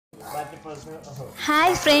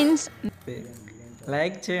Hi friends,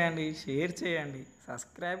 like చేయండి, share చేయండి,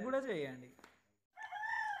 subscribe కూడా చేయండి.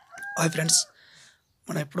 హాయ్ ఫ్రెండ్స్,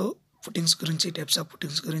 మనం ఇప్పుడు పుట్టింగ్స్ గురించి, టైప్స్ ఆఫ్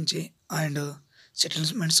పుట్టింగ్స్ గురించి అండ్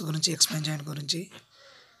సెటిల్మెంట్స్ గురించి, ఎక్స్ప్లెయిన్ చేయడం గురించి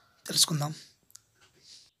తెలుసుకుందాం.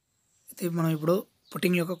 అయితే మనం ఇప్పుడు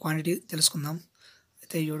పుట్టింగ్ యొక్క క్వాంటిటీ తెలుసుకుందాం.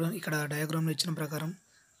 అయితే ఇక్కడ డయాగ్రామ్లో ఇచ్చిన ప్రకారం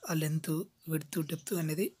ఆ లెంత్, విడ్త్, డెప్త్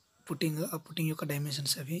అనేది ఆ పుట్టింగ్ యొక్క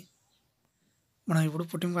డైమెన్షన్స్ అవి. మనం ఇప్పుడు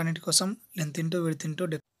పుట్టింగ్ క్వాంటిటీ కోసం length into width into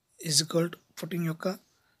depth is equal to putting యొక్క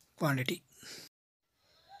క్వాంటిటీ.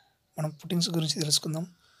 మనం పుట్టింగ్స్ గురించి తెలుసుకుందాం.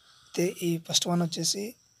 అయితే ఈ ఫస్ట్ వన్ వచ్చేసి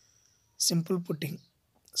సింపుల్ పుట్టింగ్,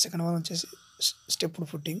 సెకండ్ వన్ వచ్చేసి స్టెప్డ్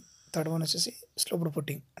పుట్టింగ్, థర్డ్ వన్ వచ్చేసి స్లోప్డ్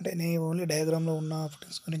పుట్టింగ్. అంటే నేను ఓన్లీ డయాగ్రామ్లో ఉన్న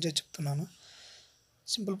పుట్టింగ్స్ గురించే చెప్తున్నాను.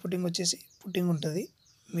 సింపుల్ పుట్టింగ్ వచ్చేసి పుట్టింగ్ ఉంటుంది,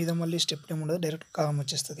 మీద మళ్ళీ స్టెప్ ఏమి ఉండదు, డైరెక్ట్ కాలం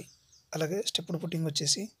వచ్చేస్తుంది. అలాగే స్టెప్డ్ పుట్టింగ్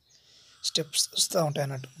వచ్చేసి స్టెప్స్ వస్తూ ఉంటాయి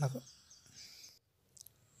అన్నట్టు నాకు.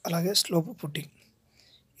 అలాగే స్లోప్ పుట్టింగ్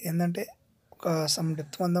ఏంటంటే ఒక సమ్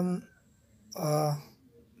డెప్త్ మందం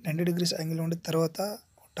 90 degrees యాంగిల్ ఉండి తర్వాత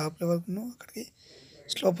టాప్ లెవెల్ను అక్కడికి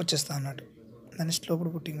స్లోప్ వచ్చేస్తా అన్నట్టు, దాన్ని స్లోప్డ్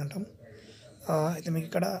పుట్టింగ్ అంటాం. అయితే మీకు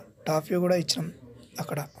ఇక్కడ టాప్ వ్యూ కూడా ఇచ్చినాం.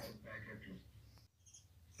 అక్కడ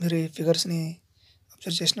మీరు ఈ ఫిగర్స్ని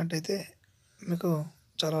అబ్జర్వ్ చేసినట్టయితే మీకు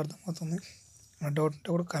చాలా అర్థమవుతుంది. డౌట్ ఉంటే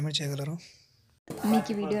కూడా కామెంట్ చేయగలరు. మీకు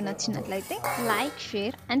ఈ వీడియో నచ్చినట్లయితే లైక్,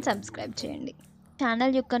 షేర్ అండ్ సబ్స్క్రైబ్ చేయండి.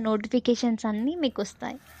 ఛానల్ యొక్క నోటిఫికేషన్స్ అన్నీ మీకు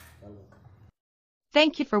వస్తాయి.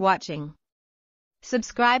 Thank you for watching.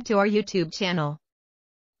 Subscribe to our YouTube channel.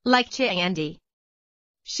 Like Chayandi.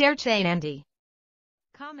 Share Chayandi.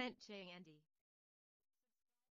 Comment Chayandi.